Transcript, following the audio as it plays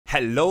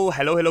Hello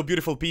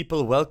beautiful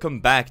people, welcome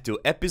back to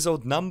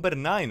episode number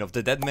 9 of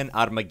the Deadman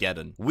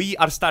Armageddon. We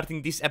are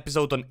starting this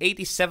episode on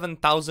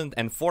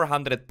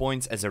 87,400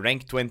 points as a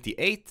rank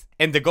 28,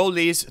 and the goal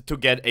is to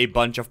get a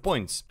bunch of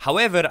points.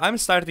 However, I'm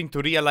starting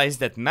to realize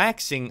that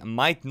maxing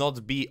might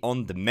not be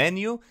on the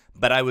menu,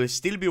 but I will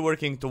still be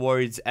working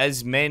towards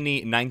as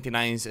many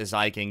 99s as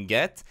I can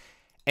get,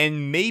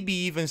 and maybe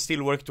even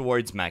still work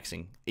towards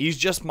maxing. It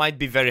just might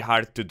be very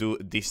hard to do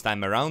this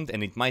time around,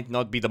 and it might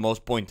not be the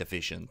most point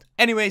efficient.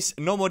 Anyways,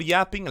 no more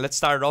yapping, let's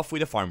start off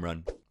with a farm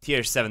run.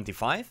 Tier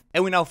 75,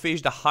 and we now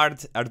finish the hard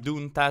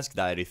Ardoon task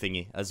diary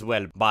thingy as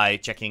well by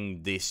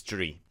checking this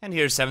tree. And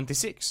here's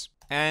 76,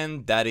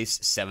 and that is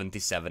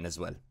 77 as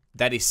well.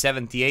 That is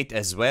 78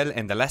 as well,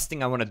 and the last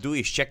thing I want to do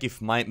is check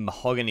if my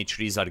mahogany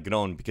trees are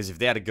grown, because if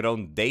they are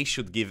grown, they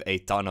should give a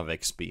ton of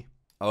XP.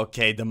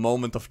 Okay, the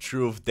moment of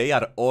truth, they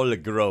are all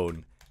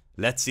grown.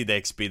 Let's see the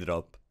XP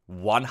drop.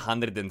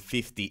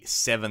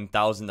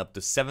 157,000 up to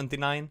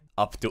 79,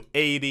 up to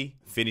 80.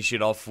 Finish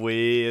it off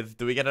with...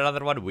 do we get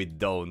another one? We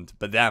don't.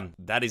 But damn,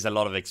 that is a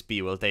lot of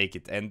XP, we'll take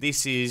it. And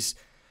this is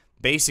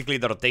basically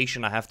the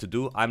rotation I have to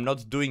do. I'm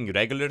not doing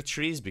regular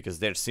trees because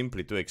they're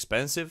simply too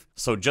expensive.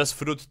 So just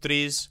fruit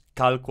trees,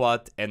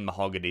 Calquat, and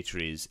mahogany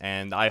trees.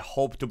 And I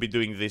hope to be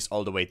doing this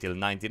all the way till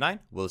 99.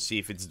 We'll see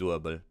if it's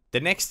doable. The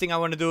next thing I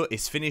want to do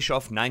is finish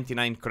off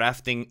 99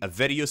 crafting, a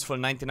very useful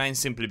 99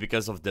 simply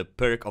because of the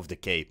perk of the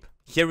cape.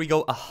 Here we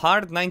go, a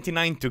hard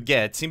 99 to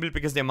get, simply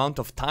because the amount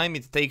of time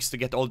it takes to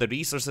get all the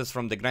resources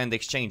from the Grand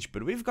Exchange.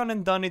 But we've gone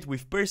and done it,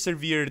 we've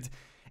persevered,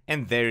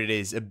 and there it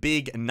is, a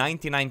big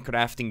 99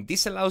 crafting.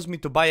 This allows me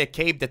to buy a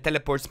cape that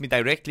teleports me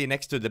directly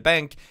next to the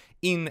bank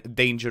in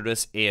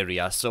dangerous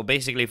areas. So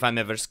basically, if I'm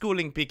ever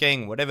schooling,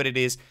 PKing, whatever it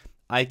is,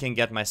 I can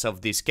get myself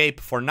this cape.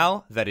 For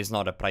now, that is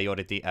not a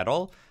priority at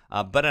all.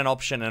 But an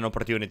option and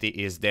opportunity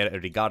is there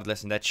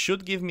regardless, and that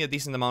should give me a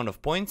decent amount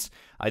of points.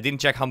 I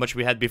didn't check how much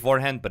we had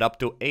beforehand, but up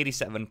to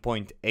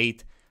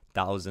 87.8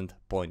 thousand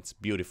points.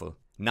 Beautiful.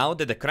 Now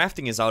that the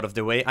crafting is out of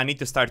the way, I need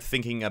to start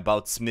thinking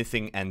about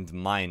smithing and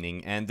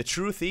mining. And the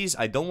truth is,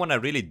 I don't want to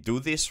really do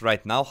this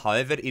right now.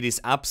 However, it is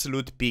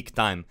absolute peak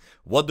time.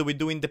 What do we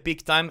do in the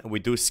peak time? We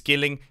do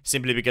skilling,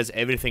 simply because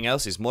everything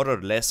else is more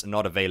or less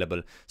not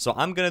available. So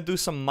I'm gonna do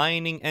some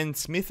mining and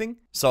smithing.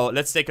 So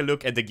let's take a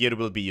look at the gear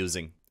we'll be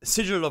using.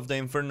 Sigil of the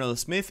Infernal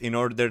Smith in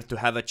order to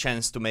have a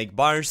chance to make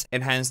bars,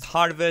 Enhanced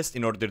Harvest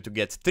in order to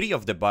get 3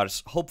 of the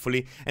bars,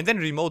 hopefully, and then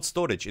Remote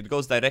Storage. It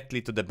goes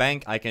directly to the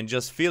bank. I can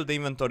just fill the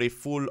inventory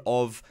full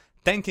of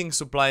tanking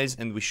supplies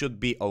and we should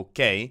be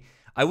okay.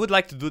 I would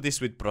like to do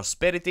this with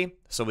Prosperity,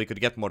 so we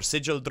could get more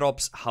Sigil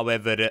drops.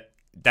 However,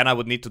 then I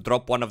would need to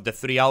drop one of the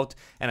 3 out,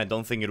 and I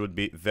don't think it would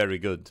be very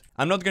good.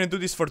 I'm not gonna do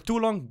this for too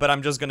long, but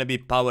I'm just gonna be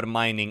power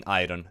mining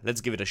iron.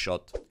 Let's give it a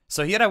shot.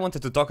 So here I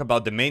wanted to talk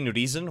about the main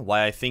reason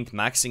why I think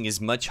maxing is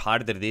much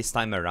harder this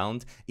time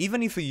around.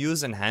 Even if you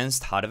use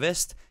Enhanced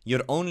Harvest,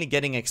 you're only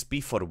getting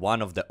XP for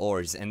one of the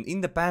ores, and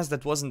in the past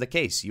that wasn't the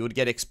case. You would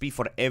get XP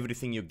for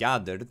everything you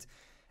gathered.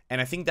 And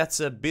I think that's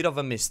a bit of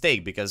a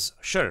mistake because,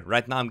 sure,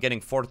 right now I'm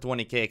getting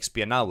 420k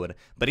XP an hour,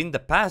 but in the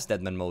past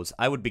Deadman modes,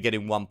 I would be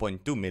getting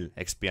 1.2 mil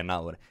XP an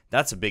hour.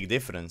 That's a big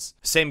difference.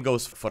 Same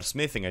goes for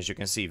smithing, as you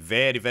can see,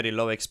 very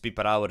low XP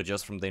per hour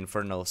just from the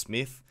Infernal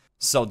Smith.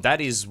 So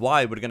that is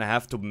why we're gonna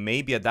have to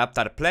maybe adapt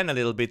our plan a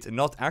little bit,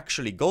 not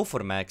actually go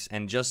for max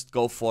and just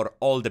go for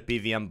all the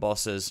PVM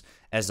bosses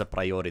as a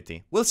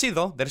priority. We'll see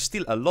though, there's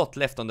still a lot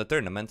left on the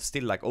tournament,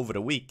 still like over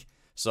a week,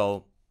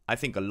 so I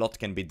think a lot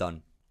can be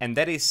done. And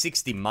that is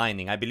 60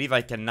 mining. I believe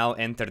I can now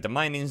enter the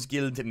mining's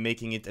guild,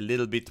 making it a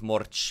little bit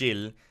more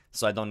chill,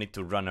 so I don't need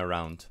to run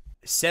around.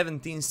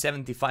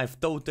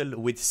 1775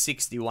 total with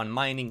 61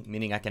 mining,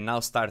 meaning I can now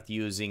start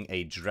using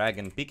a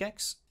dragon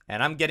pickaxe.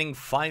 And I'm getting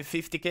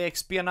 550k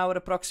XP an hour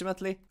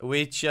approximately,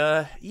 which,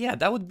 yeah,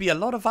 that would be a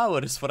lot of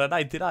hours for a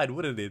 99,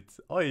 wouldn't it?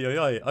 Oi, oi,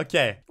 oi,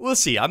 okay. We'll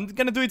see, I'm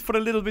gonna do it for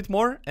a little bit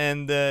more,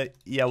 and,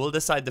 yeah, we'll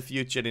decide the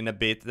future in a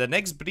bit. The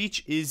next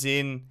breach is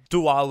in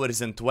 2 hours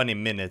and 20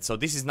 minutes, so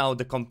this is now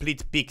the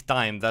complete peak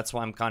time, that's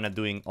why I'm kinda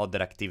doing other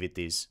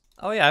activities.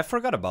 Oh yeah, I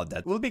forgot about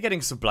that. We'll be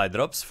getting supply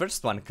drops.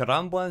 First one,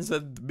 Karambwans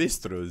and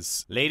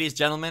Bistrus. Ladies,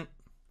 gentlemen,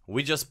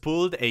 we just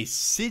pulled a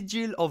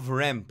Sigil of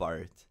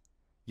Rampart.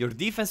 Your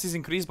defense is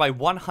increased by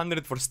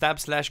 100 for stab,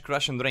 slash,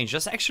 crush, and range.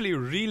 That's actually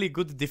really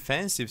good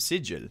defensive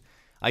sigil.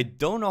 I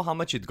don't know how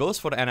much it goes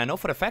for, and I know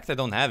for a fact I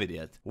don't have it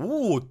yet.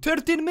 Ooh,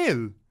 13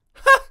 mil!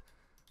 Ha!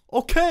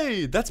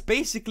 Okay, that's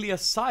basically a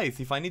scythe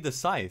if I need a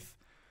scythe.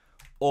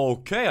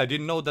 Okay, I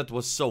didn't know that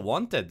was so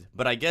wanted,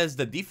 but I guess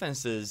the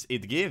defenses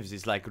it gives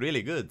is like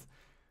really good.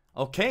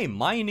 Okay,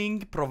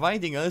 mining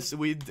providing us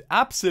with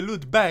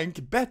absolute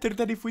bank, better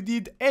than if we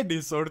did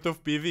any sort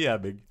of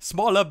PVMing.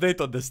 Small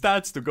update on the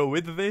stats to go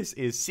with this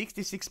is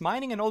 66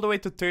 mining and all the way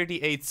to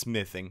 38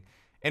 smithing.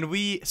 And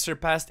we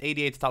surpassed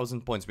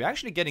 88,000 points. We're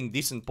actually getting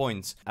decent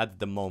points at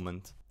the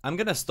moment. I'm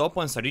gonna stop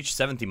once I reach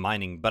 70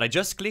 mining, but I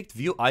just clicked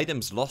view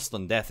items lost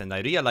on death and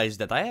I realized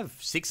that I have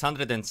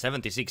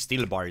 676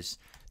 steel bars.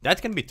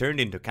 That can be turned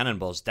into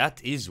cannonballs.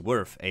 That is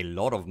worth a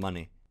lot of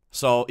money.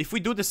 So if we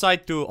do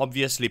decide to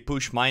obviously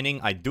push mining,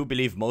 I do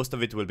believe most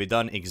of it will be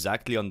done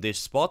exactly on this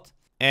spot.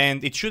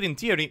 And it should, in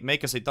theory,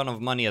 make us a ton of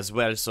money as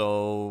well,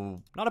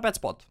 so not a bad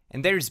spot.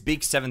 And there's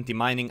Big 70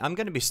 mining. I'm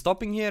gonna be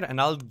stopping here,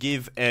 and I'll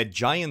give a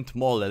giant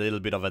mole a little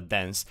bit of a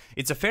dance.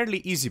 It's a fairly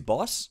easy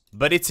boss,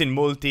 but it's in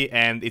multi,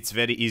 and it's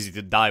very easy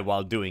to die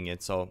while doing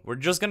it. So we're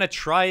just gonna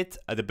try it.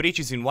 The breach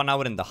is in 1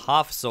 hour and a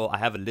half, so I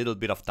have a little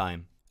bit of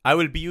time. I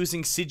will be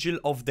using Sigil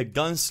of the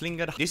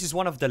Gunslinger. This is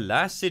one of the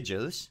last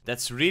sigils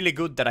that's really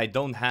good that I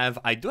don't have.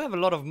 I do have a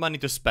lot of money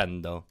to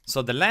spend though.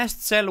 So the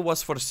last sell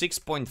was for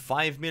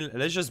 6.5 mil.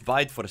 Let's just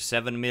buy it for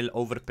 7 mil.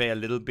 Overpay a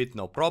little bit,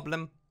 no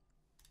problem.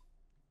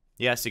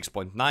 Yeah,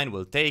 6.9,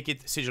 we'll take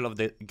it. Sigil of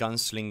the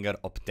Gunslinger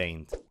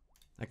obtained.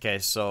 Okay,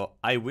 so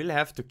I will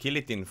have to kill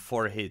it in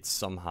 4 hits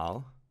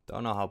somehow.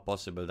 Don't know how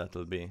possible that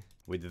will be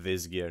with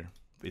this gear.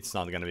 It's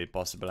not gonna be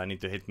possible. I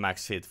need to hit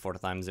max hit 4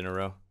 times in a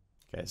row.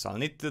 Okay, so I'll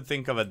need to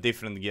think of a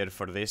different gear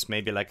for this,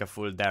 maybe like a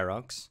full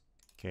Darox.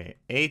 Okay,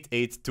 8,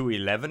 8, 2,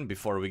 11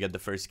 before we get the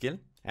first kill.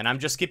 And I'm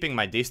just keeping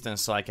my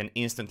distance so I can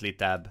instantly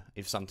tab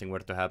if something were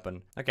to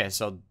happen. Okay,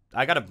 so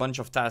I got a bunch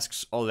of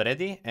tasks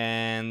already,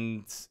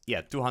 and yeah,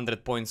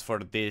 200 points for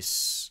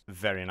this.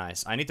 Very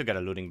nice. I need to get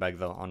a looting bag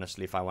though,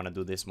 honestly, if I want to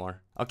do this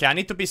more. Okay, I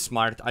need to be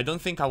smart. I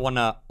don't think I want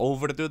to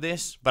overdo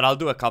this, but I'll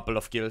do a couple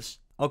of kills.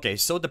 Okay,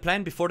 so the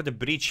plan before the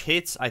breach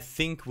hits, I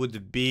think,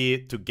 would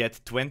be to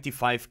get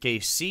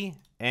 25k C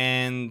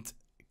and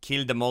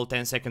kill them all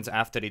 10 seconds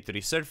after it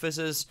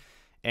resurfaces,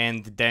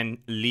 and then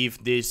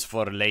leave this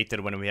for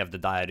later when we have the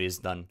diaries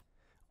done.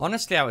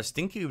 Honestly, I was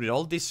thinking with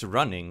all this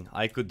running,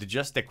 I could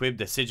just equip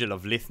the Sigil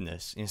of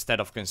Lithness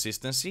instead of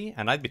Consistency,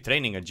 and I'd be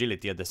training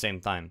Agility at the same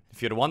time.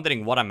 If you're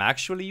wondering what I'm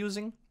actually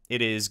using,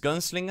 it is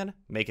Gunslinger,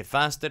 make it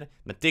faster,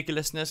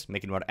 Meticulousness,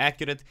 make it more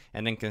accurate,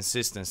 and then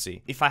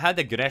Consistency. If I had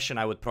Aggression,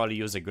 I would probably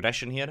use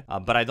Aggression here,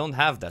 but I don't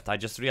have that. I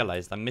just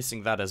realized I'm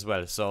missing that as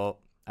well. So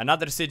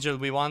another Sigil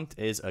we want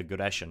is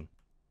Aggression.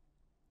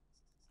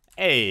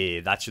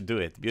 Hey, that should do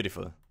it.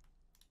 Beautiful.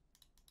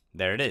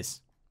 There it is.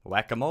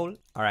 Whack-a-mole.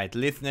 Alright,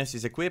 Lithness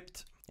is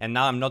equipped. And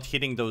now I'm not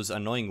hitting those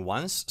annoying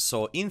ones.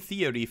 So in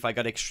theory, if I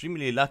got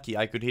extremely lucky,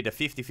 I could hit a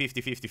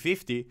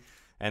 50-50-50-50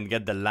 and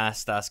get the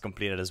last task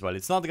completed as well.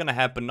 It's not gonna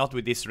happen, not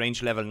with this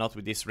range level, not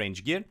with this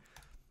range gear,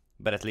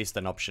 but at least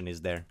an option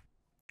is there.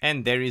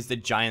 And there is the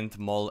Giant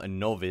Mole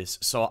Novice.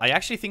 So I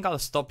actually think I'll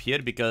stop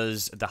here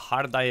because the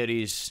hard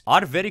diaries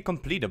are very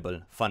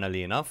completable,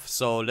 funnily enough.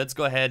 So let's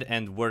go ahead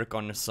and work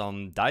on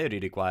some diary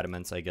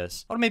requirements, I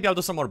guess. Or maybe I'll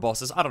do some more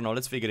bosses, I don't know,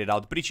 let's figure it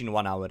out. Breach in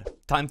 1 hour.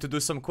 Time to do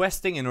some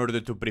questing in order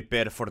to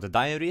prepare for the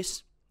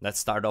diaries. Let's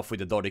start off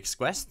with the Doric's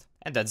quest.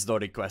 And that's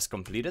Doric quest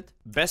completed.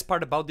 Best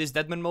part about this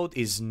Deadman mode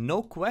is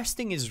no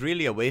questing is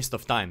really a waste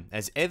of time,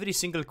 as every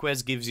single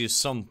quest gives you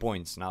some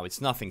points. Now,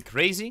 it's nothing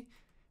crazy,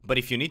 but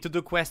if you need to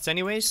do quests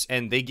anyways,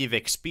 and they give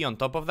XP on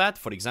top of that,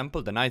 for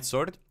example, the Night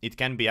Sword, it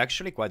can be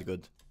actually quite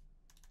good.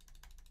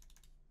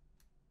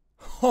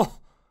 Oh!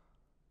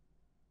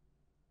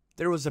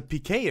 There was a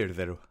PKer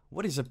there.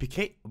 What is a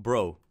PK?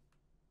 Bro.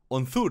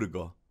 On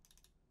Thurgo.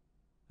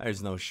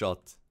 There's no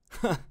shot.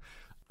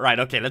 Right,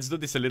 okay, let's do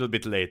this a little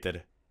bit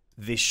later.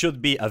 This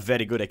should be a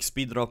very good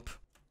XP drop.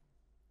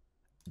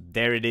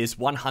 There it is,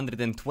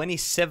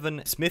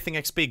 127 smithing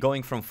XP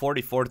going from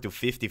 44 to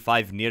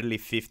 55, nearly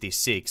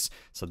 56.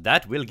 So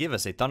that will give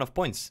us a ton of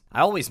points.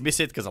 I always miss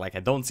it because like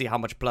I don't see how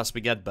much plus we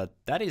get, but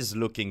that is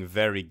looking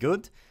very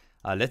good.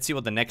 Let's see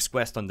what the next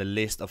quest on the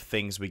list of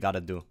things we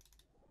gotta do.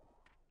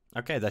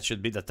 Okay, that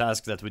should be the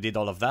task that we did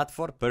all of that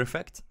for.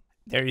 Perfect.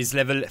 There is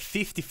level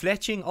 50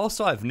 fletching.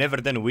 Also, I've never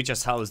done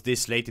Witch's House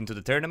this late into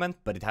the tournament,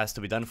 but it has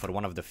to be done for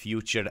one of the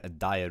future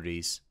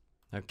diaries.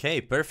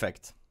 Okay,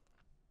 perfect.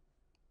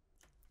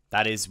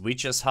 That is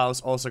Witch's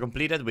House also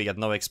completed. We got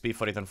no XP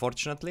for it,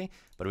 unfortunately.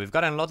 But we've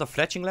gotten a lot of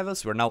fletching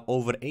levels. We're now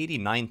over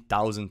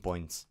 89,000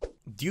 points.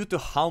 Due to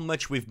how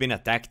much we've been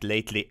attacked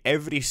lately,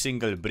 every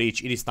single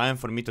breach, it is time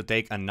for me to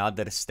take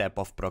another step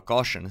of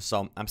precaution.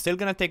 So I'm still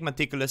gonna take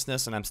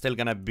Meticulousness, and I'm still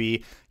gonna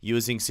be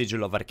using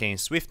Sigil of Arcane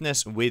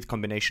Swiftness with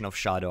combination of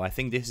Shadow. I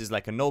think this is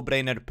like a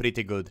no-brainer,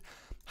 pretty good.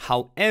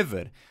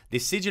 However, the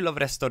Sigil of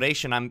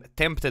Restoration, I'm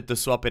tempted to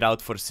swap it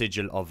out for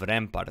Sigil of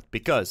Rampart,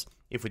 because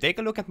if we take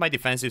a look at my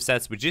defensive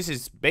stats, which this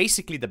is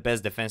basically the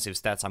best defensive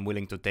stats I'm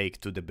willing to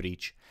take to the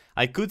breach.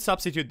 I could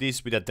substitute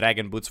this with a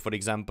Dragon Boots, for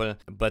example,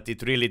 but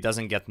it really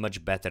doesn't get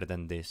much better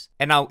than this.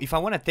 And now, if I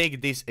want to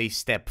take this a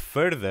step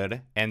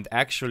further and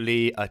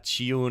actually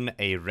attune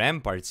a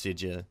Rampart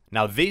Sigil,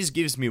 now this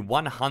gives me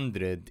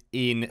 100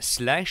 in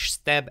slash,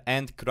 stab,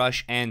 and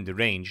crush and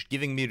range,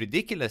 giving me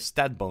ridiculous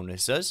stat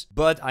bonuses,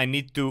 but I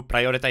need to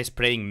prioritize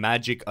praying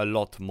magic a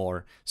lot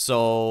more.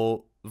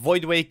 So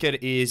Void Waker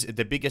is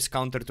the biggest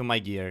counter to my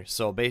gear,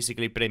 so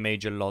basically pray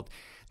mage a lot.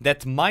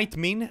 That might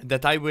mean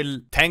that I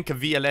will tank a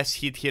VLS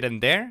hit here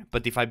and there,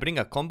 but if I bring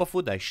a combo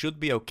food, I should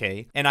be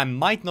okay. And I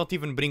might not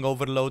even bring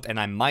overload, and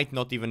I might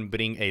not even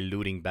bring a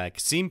looting bag.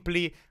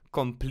 Simply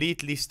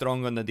completely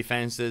strong on the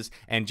defenses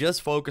and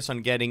just focus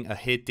on getting a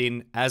hit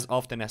in as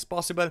often as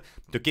possible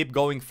to keep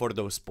going for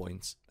those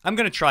points. I'm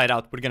gonna try it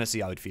out, we're gonna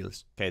see how it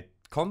feels. Okay,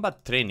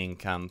 Combat training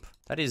camp.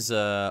 That is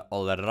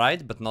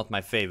alright, but not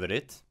my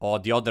favorite. Oh,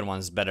 the other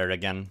one's better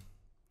again.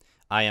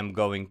 I am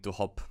going to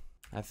hop.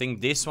 I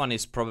think this one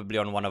is probably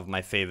on one of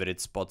my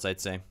favorite spots, I'd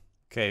say.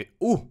 Okay.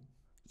 Ooh!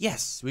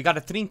 Yes! We got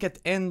a trinket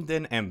and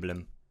an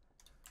emblem.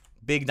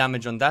 Big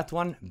damage on that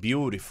one.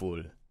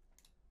 Beautiful.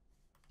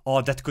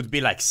 Oh, that could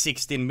be like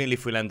 16 mil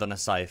if we land on a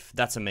scythe.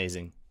 That's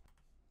amazing.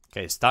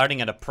 Okay,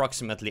 starting at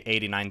approximately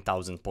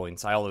 89,000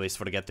 points. I always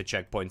forget to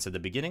check points at the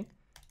beginning.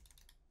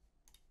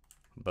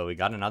 But we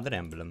got another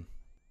emblem.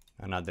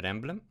 Another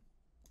emblem.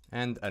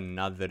 And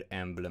another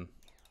emblem.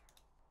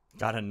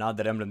 Got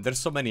another emblem. There's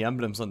so many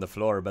emblems on the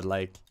floor, but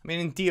like... I mean,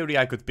 in theory,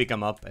 I could pick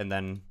them up and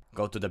then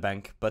go to the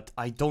bank. But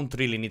I don't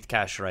really need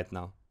cash right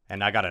now.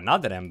 And I got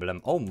another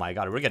emblem. Oh my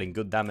god, we're getting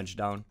good damage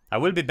down. I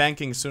will be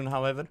banking soon,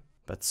 however.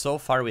 But so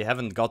far, we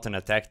haven't gotten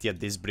attacked yet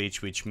this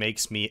breach, which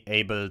makes me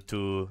able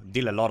to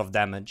deal a lot of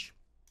damage.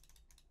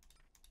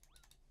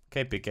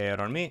 Okay, pick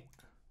air on me.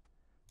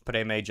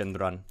 Pray mage and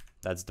run.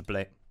 That's the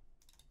play.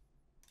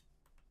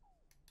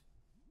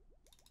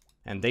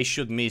 And they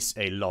should miss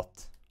a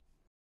lot.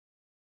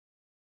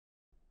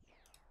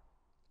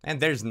 And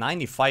there's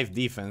 95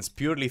 defense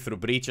purely through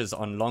breaches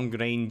on long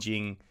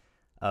ranging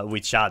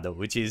with Shadow,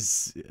 which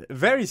is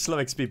very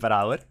slow XP per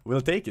hour. We'll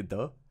take it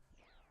though.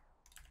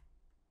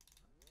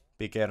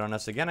 Pick air on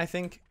us again, I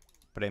think.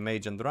 Pray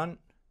mage and run.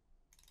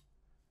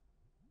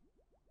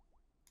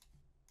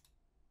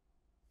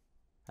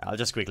 I'll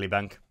just quickly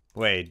bank.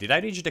 Wait, did I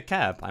reach the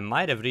cap? I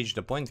might have reached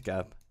the point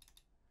cap.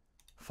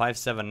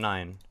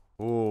 579.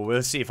 Ooh,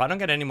 we'll see. If I don't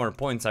get any more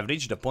points, I've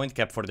reached the point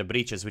cap for the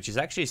breaches, which is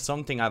actually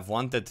something I've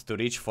wanted to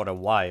reach for a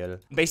while.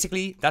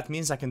 Basically, that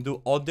means I can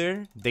do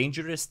other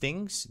dangerous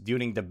things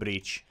during the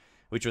breach,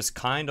 which was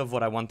kind of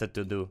what I wanted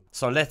to do.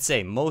 So let's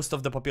say most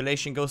of the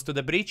population goes to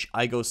the breach,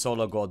 I go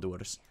solo God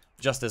Wars.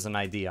 Just as an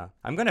idea.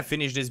 I'm gonna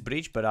finish this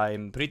breach, but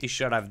I'm pretty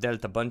sure I've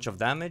dealt a bunch of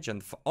damage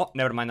and... oh,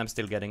 never mind, I'm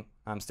still getting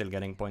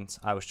points.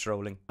 I was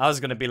trolling. I was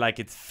gonna be like,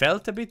 it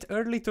felt a bit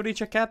early to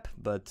reach a cap,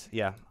 but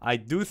yeah. I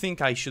do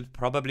think I should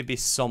probably be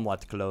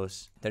somewhat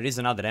close. There is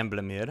another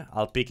emblem here.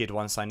 I'll pick it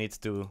once I need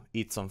to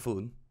eat some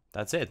food.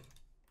 That's it.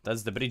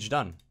 That's the breach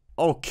done.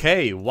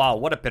 Okay, wow,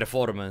 what a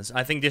performance.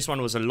 I think this one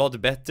was a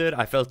lot better,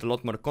 I felt a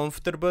lot more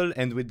comfortable,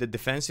 and with the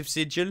defensive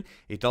sigil,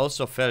 it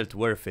also felt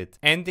worth it.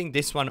 Ending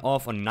this one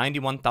off on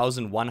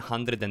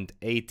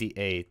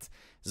 91,188.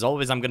 As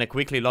always, I'm gonna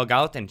quickly log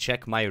out and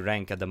check my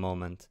rank at the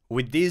moment.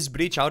 With this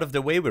breach out of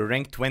the way, we're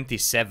ranked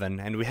 27,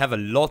 and we have a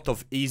lot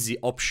of easy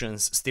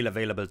options still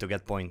available to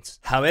get points.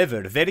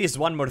 However, there is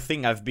one more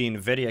thing I've been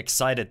very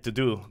excited to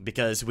do,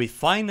 because we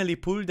finally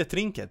pulled the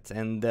trinket,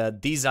 and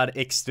these are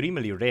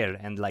extremely rare,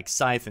 and like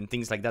scythe and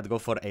things like that go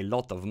for a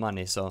lot of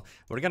money, so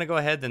we're gonna go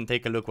ahead and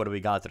take a look what we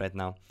got right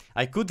now.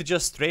 I could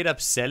just straight up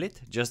sell it,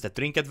 just a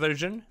trinket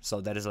version, so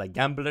there is like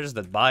gamblers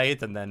that buy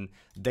it and then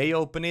they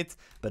open it,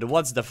 but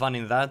what's the fun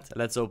in that?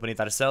 Let's open it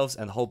ourselves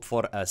and hope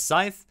for a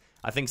scythe.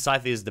 I think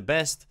scythe is the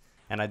best,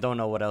 and I don't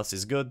know what else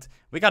is good.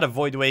 We got a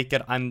Void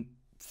Waker. I'm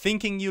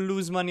thinking you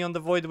lose money on the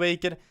Void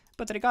Waker,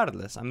 but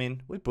regardless, I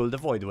mean, we pulled the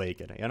Void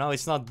Waker. You know,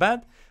 it's not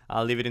bad.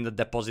 I'll leave it in the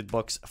deposit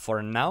box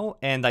for now,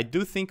 and I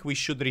do think we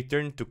should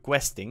return to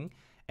questing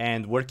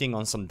and working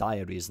on some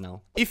diaries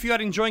now. If you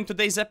are enjoying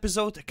today's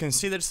episode,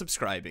 consider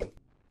subscribing.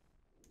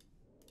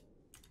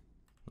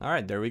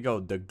 Alright, there we go.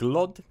 The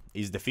Glod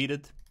is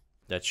defeated.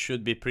 That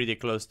should be pretty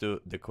close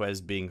to the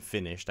quest being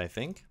finished, I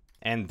think.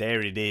 And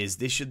there it is.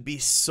 This should be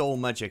so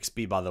much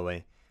XP, by the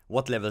way.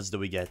 What levels do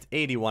we get?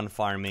 81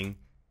 farming,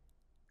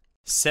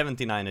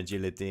 79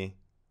 agility,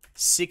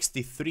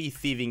 63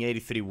 thieving,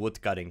 83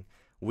 woodcutting.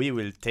 We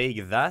will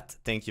take that.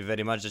 Thank you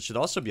very much. That should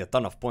also be a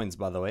ton of points,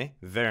 by the way.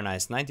 Very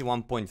nice.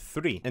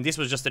 91.3. And this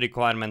was just a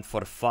requirement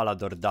for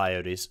Falador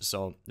diaries.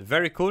 So,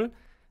 very cool.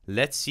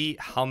 Let's see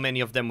how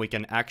many of them we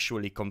can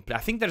actually complete. I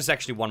think there's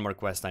actually one more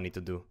quest I need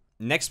to do.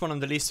 Next one on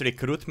the list,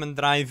 recruitment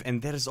drive,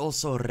 and there's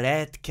also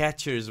rat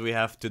catchers we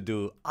have to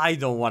do. I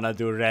don't want to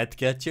do rat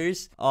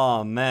catchers.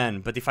 Oh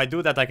man, but if I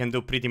do that, I can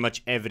do pretty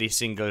much every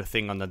single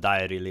thing on the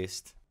diary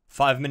list.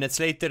 5 minutes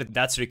later,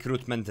 that's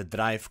recruitment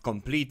drive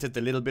completed.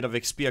 A little bit of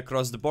XP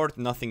across the board,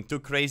 nothing too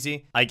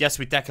crazy. I guess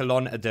we tackle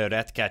on the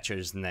rat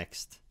catchers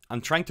next. I'm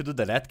trying to do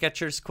the rat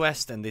catchers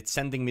quest and it's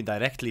sending me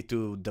directly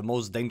to the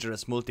most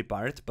dangerous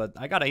multi-part, but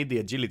I got 80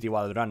 agility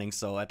while running,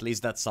 so at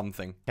least that's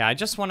something. Yeah, I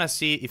just want to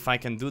see if I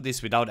can do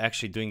this without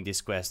actually doing this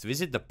quest.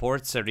 Visit the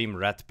Port Sarim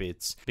rat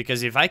pits,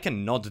 because if I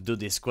can not do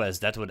this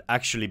quest, that would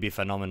actually be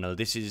phenomenal.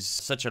 This is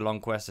such a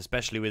long quest,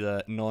 especially with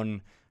a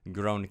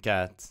non-grown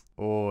cat.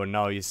 Oh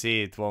no, you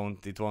see, it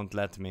won't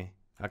let me.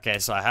 Okay,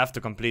 so I have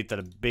to complete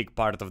a big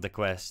part of the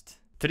quest.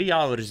 3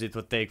 hours it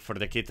would take for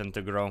the kitten to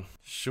grow.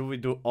 Should we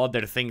do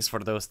other things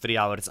for those 3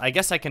 hours? I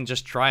guess I can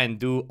just try and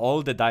do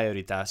all the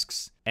diary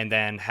tasks and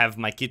then have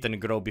my kitten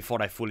grow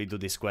before I fully do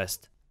this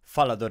quest.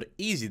 Falador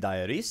easy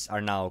diaries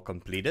are now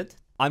completed.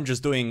 I'm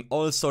just doing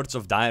all sorts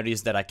of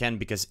diaries that I can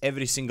because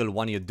every single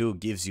one you do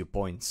gives you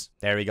points.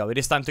 There we go. It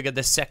is time to get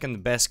the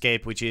second best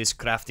cape, which is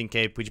crafting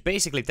cape, which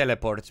basically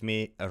teleports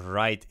me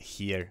right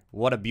here.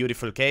 What a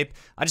beautiful cape.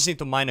 I just need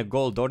to mine a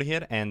gold ore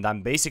here, and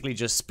I'm basically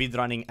just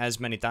speedrunning as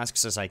many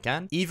tasks as I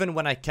can. Even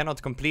when I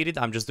cannot complete it,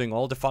 I'm just doing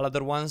all the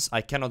Falador ones. I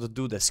cannot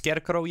do the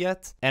Scarecrow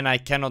yet, and I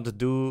cannot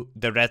do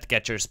the Red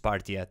Catcher's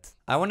part yet.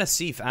 I want to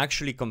see if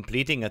actually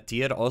completing a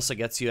tier also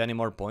gets you any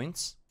more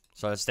points.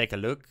 So let's take a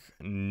look.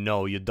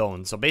 No, you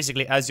don't. So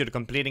basically, as you're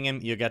completing him,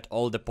 you get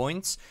all the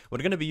points. We're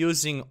going to be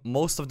using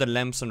most of the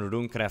lamps on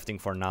rune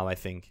crafting for now, I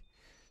think.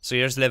 So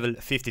here's level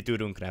 52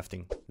 rune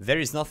crafting. There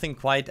is nothing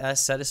quite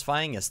as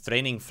satisfying as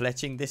training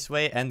fletching this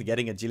way and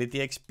getting agility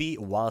XP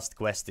whilst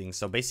questing.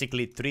 So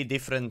basically 3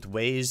 different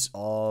ways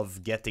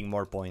of getting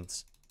more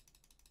points.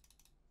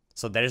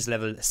 So there's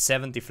level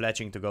 70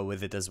 fletching to go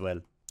with it as well.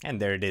 And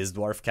there it is,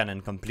 Dwarf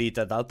Cannon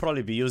completed. I'll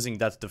probably be using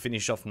that to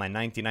finish off my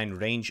 99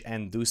 range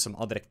and do some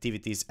other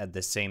activities at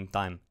the same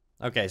time.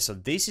 Okay, so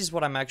this is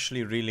what I'm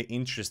actually really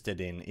interested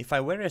in. If I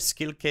wear a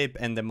skill cape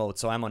and emote,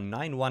 so I'm on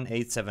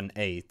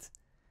 91878.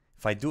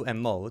 If I do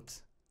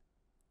emote,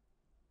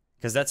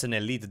 because that's an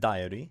elite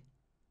diary.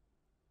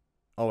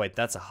 Oh wait,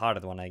 that's a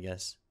hard one, I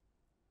guess.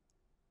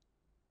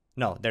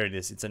 No, there it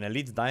is. It's an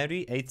elite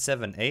diary,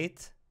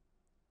 878.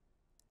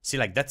 See,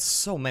 like, that's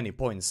so many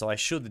points, so I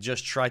should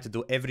just try to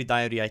do every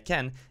diary I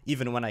can,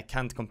 even when I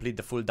can't complete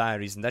the full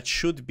diaries, and that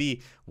should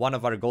be one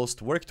of our goals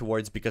to work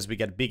towards, because we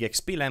get big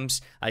XP lamps.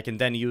 I can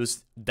then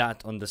use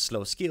that on the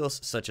slow skills,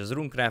 such as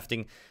rune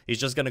crafting. It's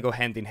just gonna go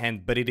hand in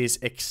hand, but it is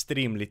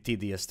extremely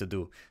tedious to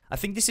do. I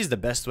think this is the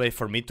best way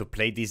for me to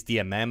play this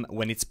DMM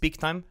when it's peak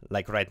time.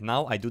 Like right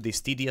now, I do these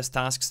tedious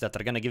tasks that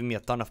are gonna give me a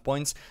ton of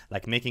points,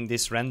 like making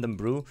this random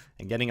brew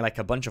and getting like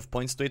a bunch of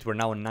points to it. We're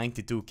now on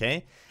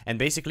 92k, and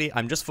basically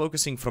I'm just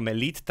focusing from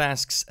elite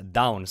tasks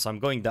down, so I'm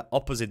going the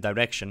opposite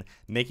direction,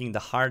 making the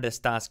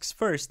hardest tasks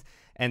first,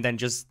 and then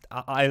just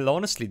I'll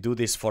honestly do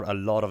this for a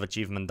lot of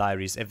achievement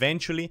diaries.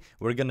 Eventually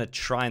we're gonna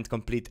try and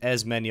complete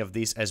as many of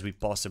these as we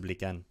possibly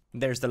can.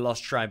 There's the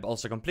Lost Tribe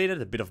also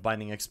completed, a bit of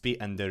binding XP,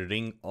 and the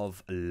Ring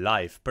of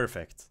Life.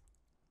 Perfect.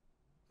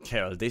 Okay,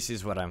 well, this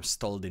is where I'm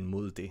stalled in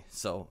multi,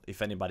 so if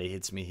anybody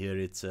hits me here,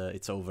 it's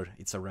over,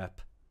 it's a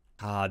wrap.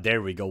 Ah,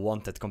 there we go,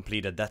 wanted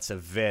completed. That's a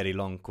very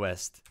long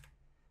quest.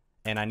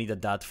 And I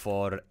needed that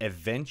for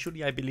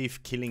eventually, I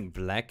believe, killing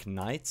Black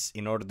Knights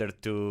in order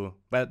to...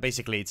 Well,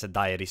 basically, it's a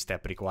diary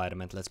step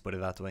requirement, let's put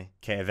it that way.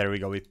 Okay, there we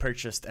go. We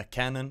purchased a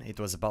cannon. It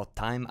was about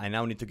time. I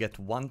now need to get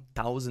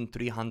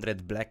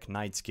 1,300 Black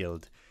Knights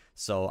killed.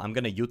 So I'm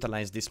gonna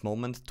utilize this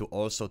moment to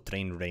also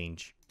train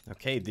range.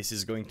 Okay, this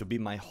is going to be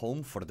my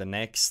home for the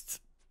next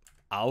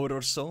hour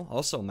or so.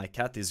 Also, my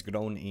cat is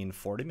grown in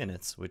 40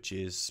 minutes, which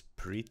is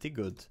pretty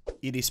good.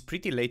 It is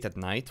pretty late at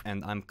night,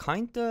 and I'm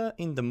kinda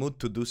in the mood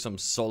to do some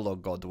solo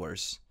God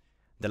Wars.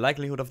 The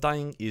likelihood of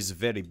dying is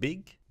very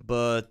big,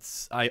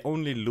 but I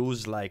only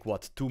lose like,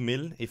 what, 2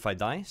 mil if I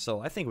die,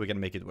 so I think we can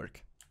make it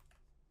work.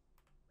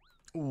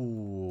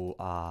 Ooh,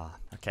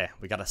 okay,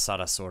 we got a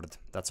Sara sword,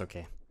 that's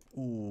okay.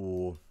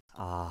 Ooh,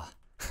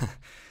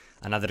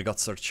 another God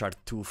Sword Shard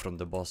 2 from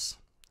the boss,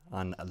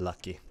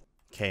 unlucky.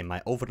 Okay,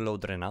 my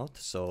overload ran out,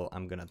 so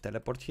I'm gonna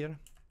teleport here.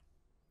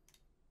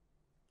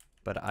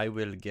 But I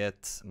will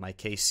get my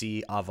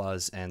KC,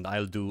 Avas, and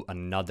I'll do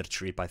another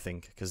trip, I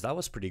think, because that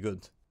was pretty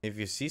good. If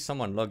you see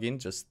someone log in,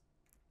 just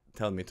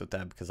tell me to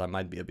tab, because I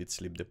might be a bit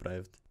sleep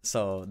deprived.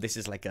 So this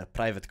is like a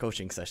private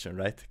coaching session,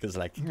 right? Because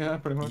like, yeah,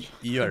 pretty much.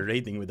 You are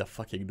raiding with a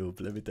fucking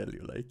noob, let me tell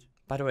you, like.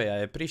 By the way, I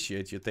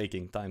appreciate you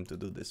taking time to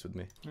do this with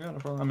me. Yeah, no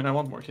problem. I mean, I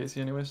want more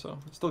KC anyway, so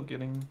I'm still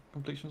getting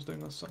completions doing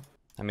this, so.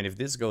 I mean, if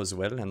this goes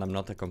well and I'm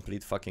not a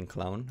complete fucking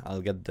clown,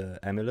 I'll get the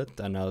amulet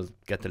and I'll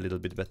get a little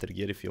bit better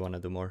gear if you want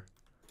to do more.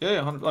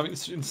 Yeah, 100. I mean,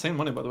 it's insane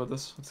money, by the way,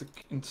 this. It's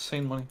like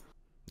insane money.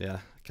 Yeah,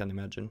 I can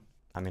imagine.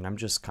 I mean, I'm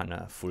just kind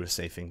of full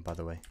safing, by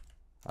the way.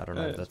 I don't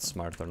know if that's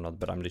smart or not,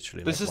 but I'm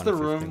literally this like is the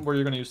room where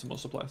you're going to use the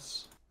most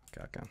supplies.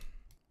 Okay, okay.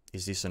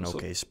 Is this an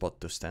okay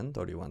spot to stand,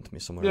 or do you want me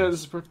somewhere else?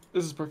 Yeah,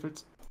 this is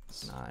perfect.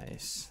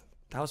 Nice.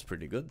 That was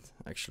pretty good,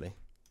 actually.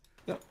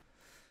 Yeah.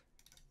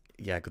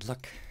 Yeah, good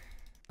luck.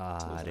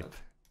 Rip.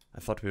 I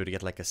thought we would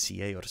get like a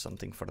CA or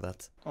something for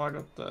that. Oh, I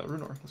got the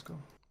Runor. Let's go.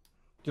 Do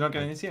you not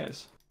get any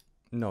CAs?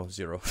 No,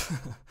 0.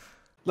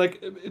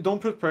 Like,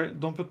 don't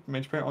put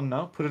Mage Prayer on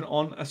now. Put it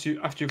on after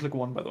you click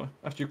 1, by the way.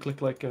 After you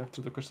click like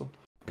to the crystal,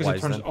 because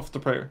it turns off the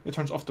prayer. It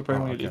turns off the prayer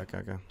when you leave.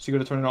 Okay. So you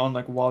gotta turn it on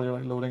like while you're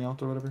like loading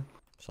out or whatever.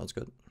 Sounds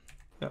good.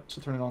 Yeah.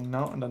 So turn it on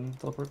now and then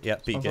teleport. Yeah,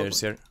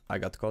 PKers here. I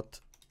got caught.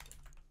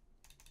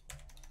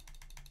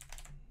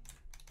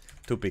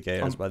 2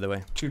 PKers, by the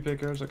way. 2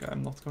 PKers. Okay,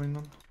 I'm not going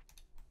then.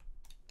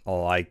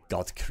 Oh, I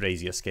got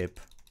crazy escape.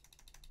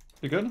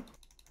 You good?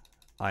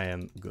 I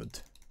am good.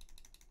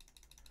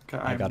 Okay,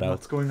 I got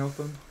out. Going out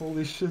then.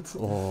 Holy shit.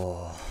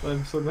 Oh.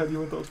 I'm so glad you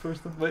went out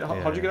first then. Wait,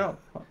 how'd you get out?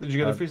 Did you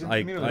get a freezing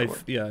immediately?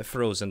 Yeah, I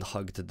froze and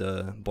hugged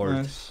the board.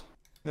 Nice.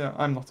 Yeah,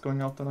 I'm not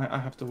going out then. I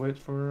have to wait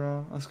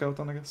for a scout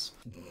then, I guess.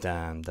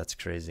 Damn, that's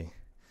crazy.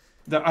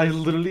 I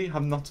literally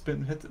have not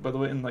been hit, by the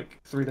way, in like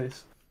 3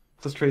 days.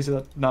 It's crazy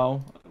that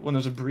now, when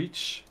there's a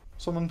breach,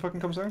 someone fucking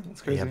comes there.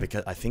 That's crazy. Yeah,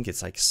 because I think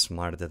it's like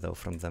smarter though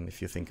from them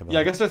if you think about it. Yeah,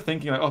 I guess they're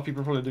thinking like, oh,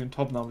 people are probably doing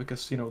top now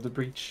because, you know, the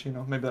breach, you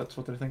know, maybe that's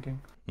what they're thinking.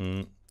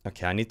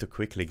 Okay, I need to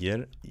quickly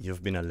gear.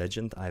 You've been a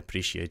legend. I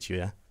appreciate you,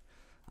 yeah?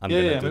 I'm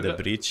Yeah, gonna do the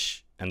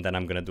breach, and then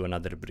I'm gonna do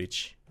another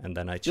breach, and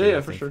then I chill. Yeah,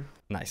 for sure.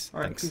 Nice,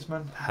 All right, thanks. peace,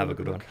 man. Have a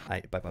good one.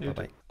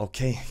 Bye.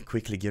 Okay,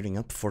 quickly gearing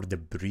up for the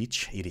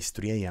breach. It is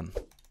 3 AM.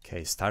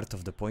 Okay, start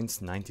of the points,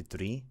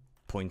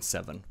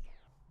 93.7.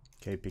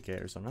 Okay,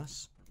 PKers on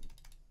us.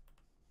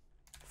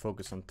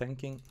 Focus on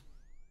tanking.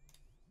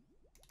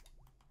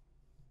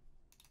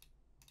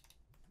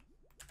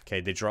 Okay,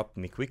 they dropped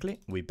me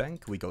quickly. We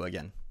bank, we go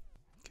again.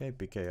 Okay,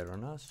 PKer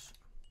on us.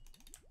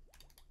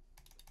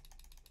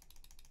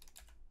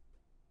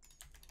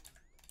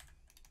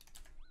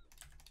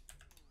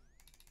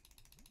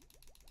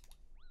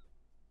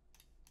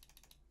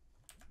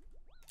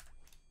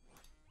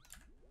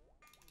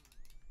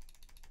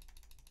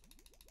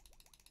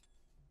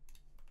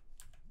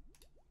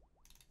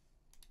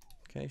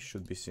 Okay,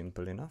 should be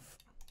simple enough.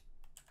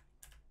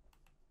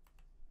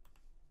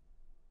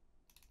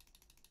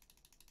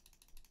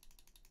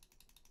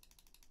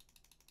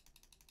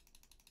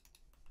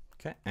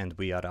 Okay, and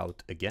we are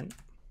out again.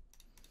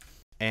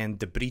 And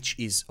the breach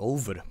is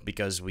over,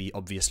 because we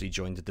obviously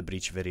joined the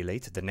breach very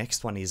late. The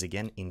next one is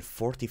again in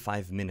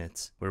 45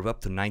 minutes. We're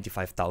up to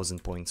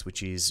 95,000 points,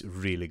 which is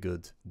really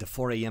good. The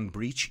 4 AM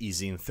breach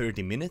is in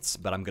 30 minutes,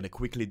 but I'm gonna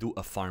quickly do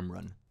a farm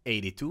run.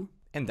 82,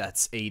 and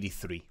that's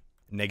 83.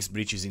 Next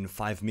breach is in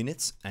 5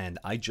 minutes, and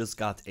I just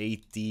got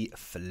 80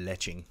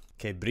 fletching.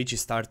 Okay, breach is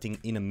starting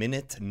in a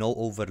minute, no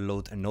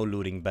overload and no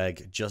looting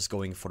bag, just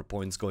going for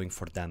points, going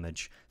for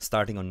damage.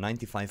 Starting on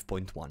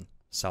 95.1,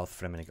 South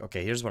Fremenic.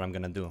 Okay, here's what I'm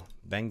gonna do.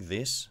 Bang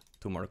this,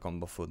 2 more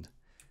combo food.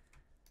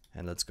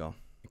 And let's go.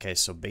 Okay,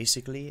 so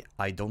basically,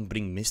 I don't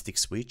bring Mystic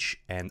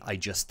Switch, and I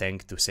just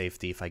tank to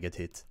safety if I get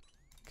hit.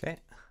 Okay,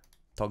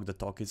 Talk the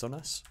Talk is on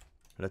us.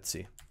 Let's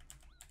see.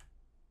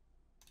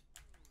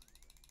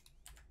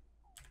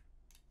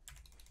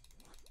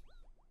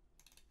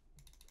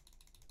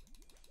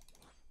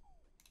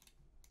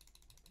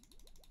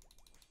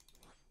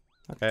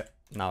 Okay,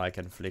 now I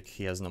can flick.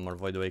 He has no more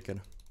Void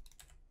Waker.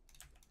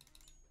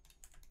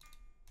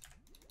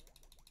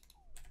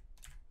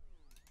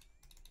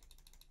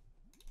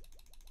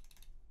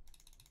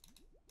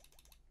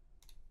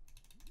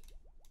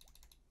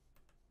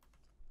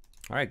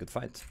 Alright, good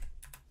fight.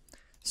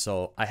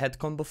 So, I had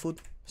combo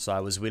food, so I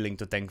was willing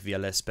to tank via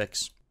less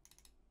specs.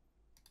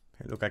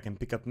 Okay, look, I can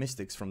pick up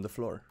Mystics from the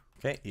floor.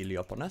 Okay, Illy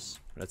up on us.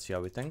 Let's see how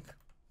we tank.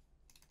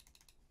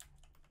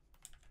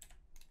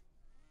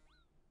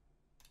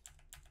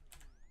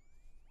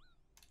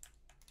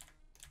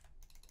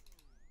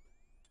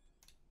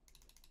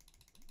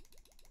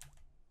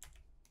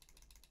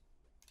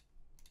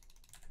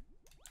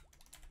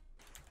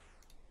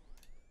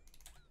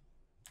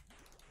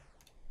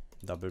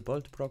 Double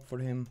bolt proc for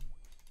him.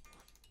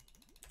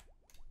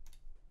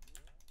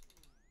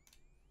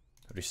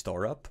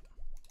 Restore up.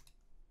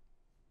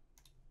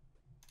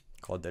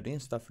 Call that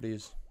insta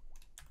freeze.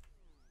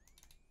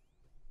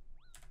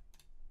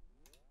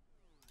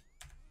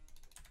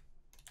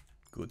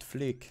 Good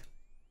flick.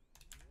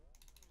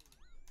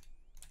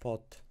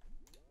 Pot.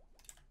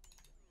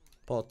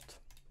 Pot.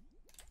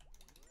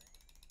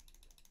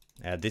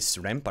 Yeah, this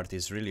rampart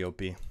is really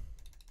OP.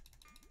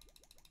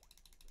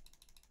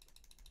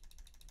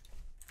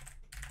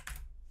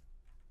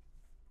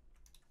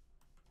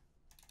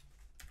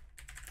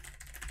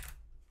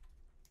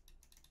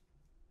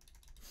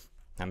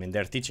 I mean,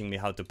 they're teaching me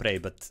how to play,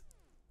 but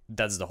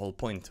that's the whole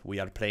point. We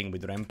are playing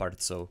with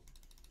Rampart, so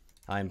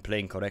I'm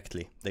playing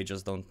correctly. They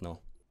just don't know.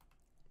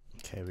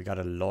 Okay, we got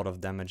a lot of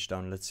damage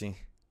down. Let's see.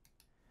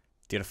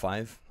 Tier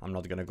 5. I'm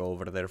not gonna go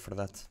over there for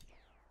that.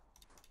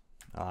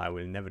 I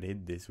will never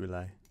hit this, will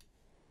I?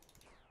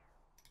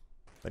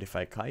 But if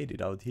I kite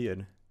it out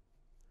here,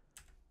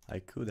 I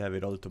could have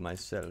it all to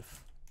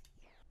myself.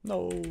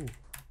 No!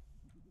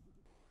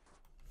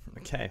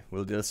 Okay,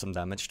 we'll deal some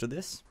damage to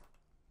this.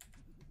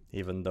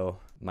 Even though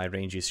my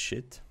range is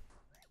shit.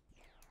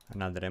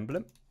 Another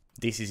emblem.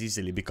 This is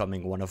easily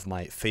becoming one of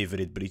my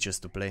favorite breaches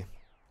to play.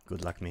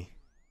 Good luck me.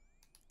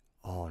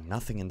 Oh,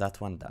 nothing in that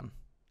one, damn.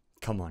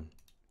 Come on.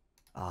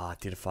 Ah,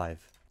 tier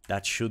 5.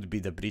 That should be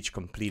the breach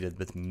completed,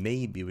 but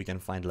maybe we can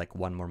find like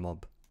one more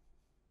mob.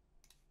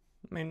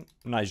 I mean,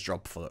 nice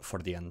drop for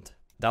the end.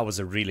 That was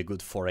a really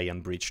good 4 AM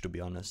breach, to be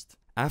honest.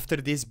 After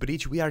this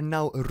breach, we are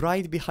now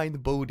right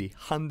behind Bodhi,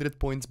 100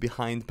 points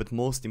behind, but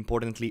most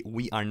importantly,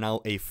 we are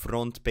now a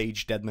front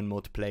page Deadman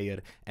mode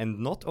player. And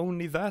not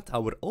only that,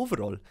 our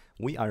overall,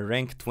 we are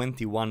rank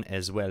 21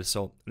 as well,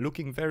 so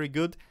looking very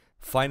good.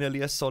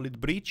 Finally a solid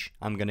breach.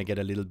 I'm gonna get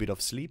a little bit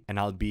of sleep and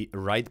I'll be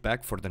right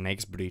back for the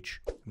next breach.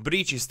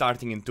 Breach is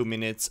starting in 2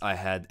 minutes. I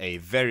had a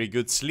very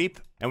good sleep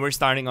and we're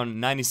starting on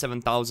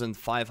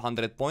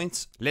 97,500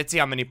 points. Let's see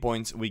how many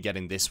points we get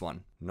in this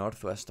one.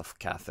 Northwest of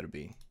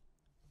Catherby.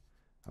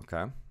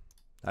 Okay,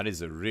 that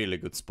is a really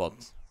good spot.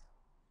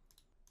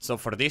 So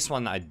for this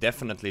one, I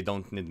definitely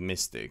don't need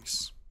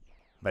Mystics.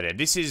 But yeah,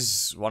 this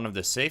is one of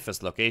the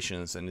safest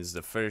locations, and it's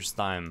the first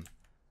time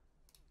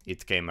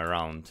it came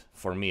around,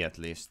 for me at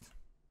least.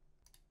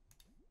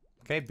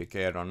 Okay, big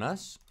care on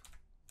us.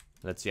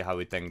 Let's see how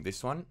we tank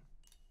this one.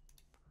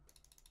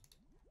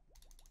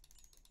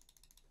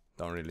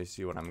 Don't really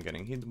see what I'm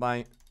getting hit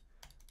by.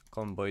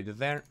 Convoy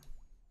there.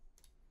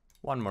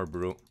 One more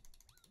brew.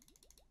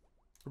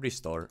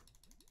 Restore.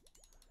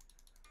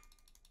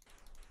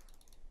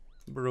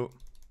 Brew.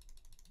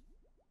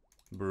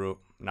 Brew.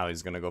 Now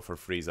he's gonna go for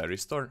freeze. I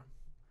restore.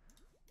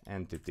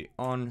 Entity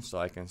on, so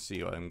I can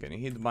see what I'm getting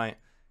hit by.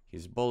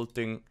 He's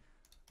bolting.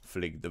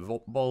 Flick the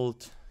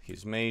bolt.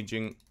 He's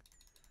maging.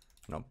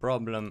 No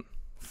problem.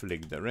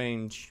 Flick the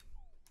range.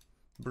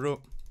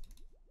 Brew.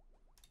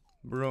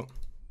 Brew.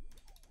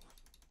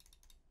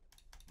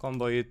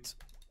 Convoy it.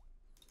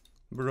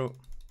 Brew.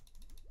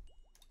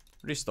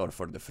 Restore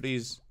for the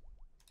freeze.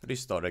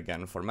 Restore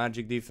again for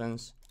magic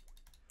defense.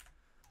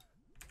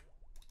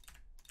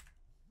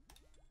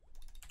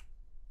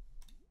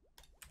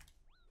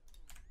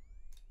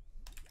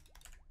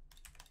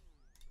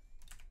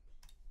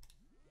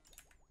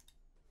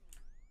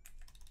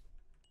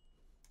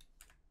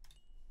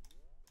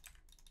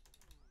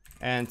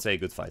 And say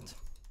good fight.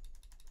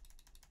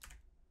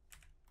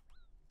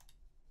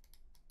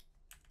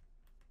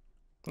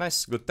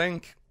 Nice, good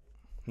tank.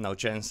 No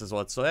chances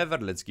whatsoever.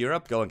 Let's gear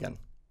up, go again.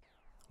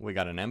 We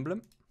got an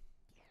emblem.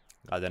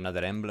 Got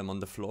another emblem on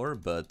the floor,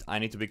 but I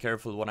need to be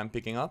careful what I'm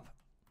picking up.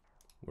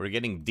 We're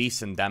getting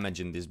decent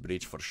damage in this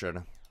breach for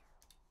sure.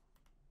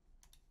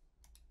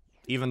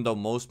 Even though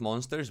most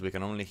monsters we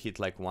can only hit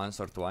like once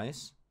or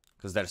twice,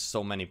 because there's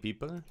so many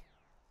people,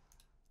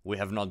 we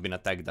have not been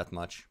attacked that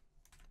much.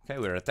 Okay,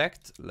 we're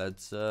attacked.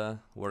 Let's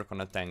work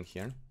on a tank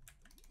here.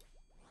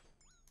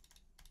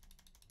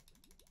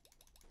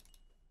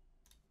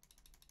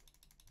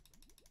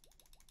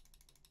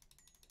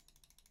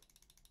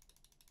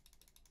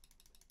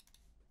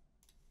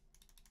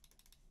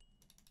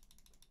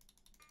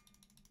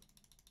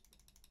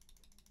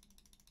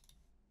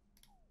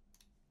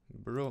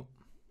 Brew.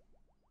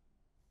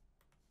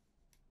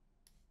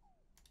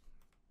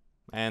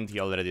 And he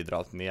already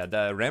dropped me.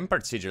 The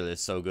Rampart Sigil is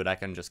so good, I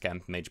can just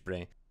camp Mage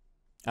Prey.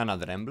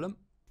 Another emblem.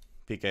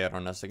 PKR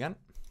on us again.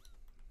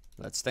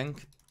 Let's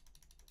tank.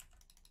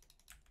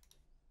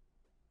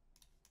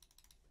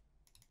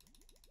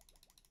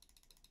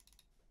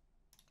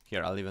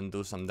 Here, I'll even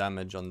do some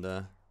damage on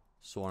the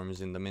swarms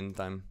in the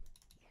meantime.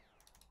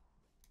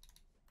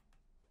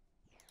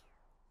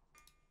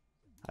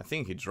 I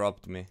think he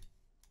dropped me.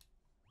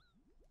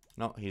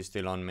 No, he's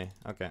still on me.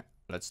 Okay,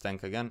 let's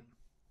tank again.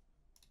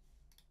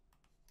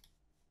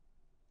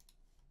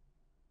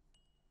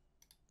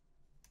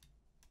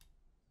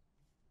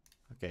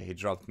 Okay, he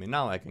dropped me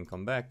now, I can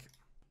come back.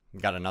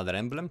 Got another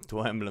emblem,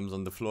 2 emblems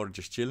on the floor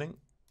just chilling.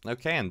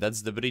 Okay, and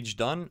that's the bridge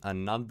done.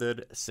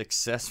 Another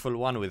successful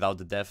one without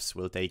the deaths,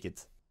 we'll take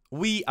it.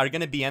 We are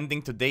gonna be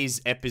ending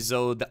today's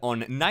episode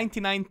on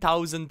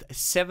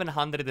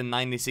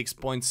 99,796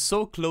 points,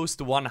 so close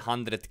to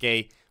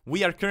 100k.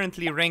 We are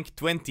currently ranked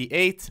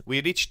 28,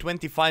 we reached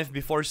 25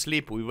 before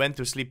sleep, we went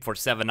to sleep for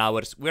 7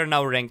 hours, we're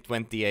now ranked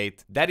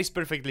 28. That is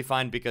perfectly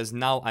fine because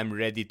now I'm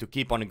ready to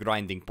keep on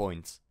grinding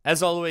points.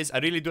 As always, I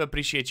really do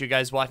appreciate you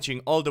guys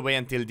watching all the way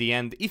until the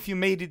end. If you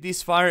made it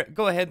this far,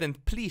 go ahead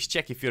and please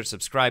check if you're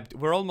subscribed.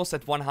 We're almost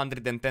at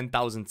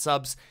 110,000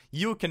 subs.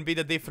 You can be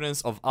the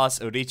difference of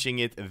us reaching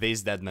it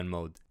this Deadman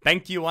mode.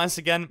 Thank you once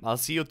again, I'll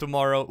see you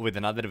tomorrow with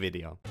another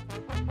video.